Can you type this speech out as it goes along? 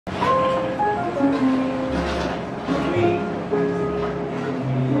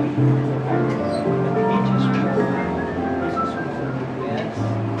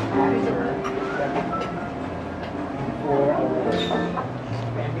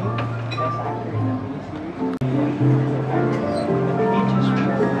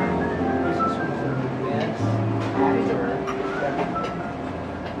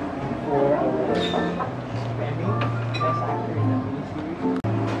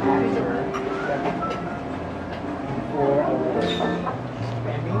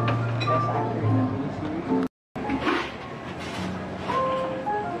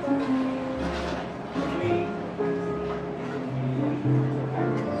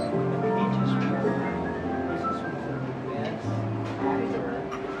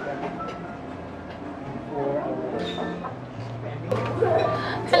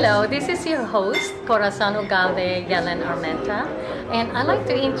So this is your host, Corazon Ugalde Yellen Armenta, and I'd like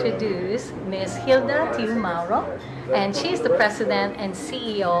to introduce Miss Hilda to Mauro, and she's the president and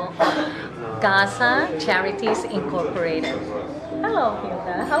CEO of Gaza Charities Incorporated. Hello,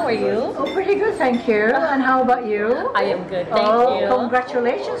 Hilda. How are you? Oh, pretty good, thank you. And how about you? I am good, thank you.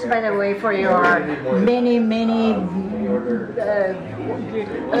 Congratulations, by the way, for your many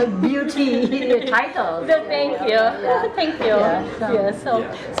beauty titles. Thank you. Yeah. Thank you. So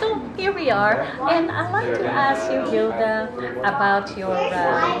here we are, and I'd like to ask you, Hilda, about your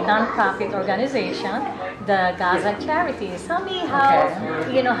non-profit organization, the Gaza Charities. Tell me how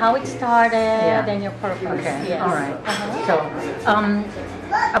how it started and your purpose. Okay. Yes. All right. So,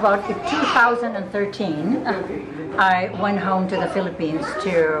 about 2013, I went home to the Philippines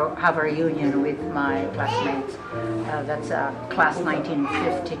to have a reunion with my classmates. That's class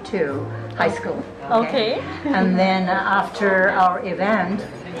 1952, high school. Okay. And then after our event,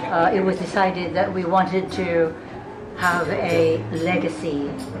 it was decided that we wanted to have a legacy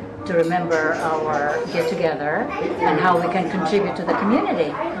to remember our get-together and how we can contribute to the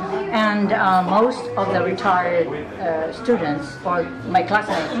community. And most of the retired students, or my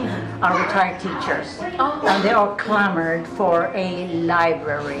classmates, are retired teachers. And they all clamored for a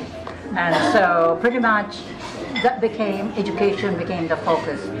library. And so pretty much that education became the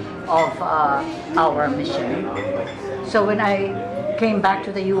focus of our mission. So when I came back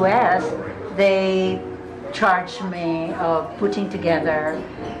to the US, they charged me of putting together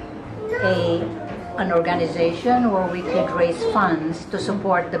an organization where we could raise funds to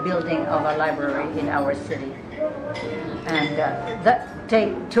support the building of a library in our city. And that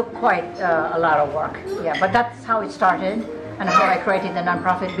took quite a lot of work. Yeah, but that's how it started and how I created the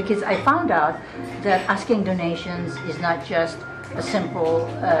nonprofit, because I found out that asking donations is not just a simple,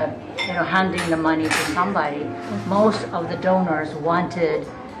 handing the money to somebody. Most of the donors wanted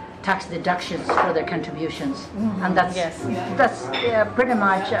tax deductions for their contributions, and that's pretty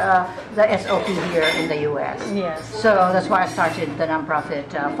much the SOP here in the U.S. Yes. So that's why I started the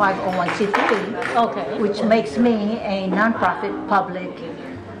nonprofit 501c3, which makes me a nonprofit public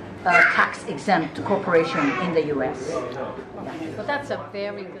tax exempt corporation in the U.S. So that's a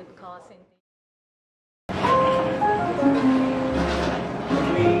very good cause indeed.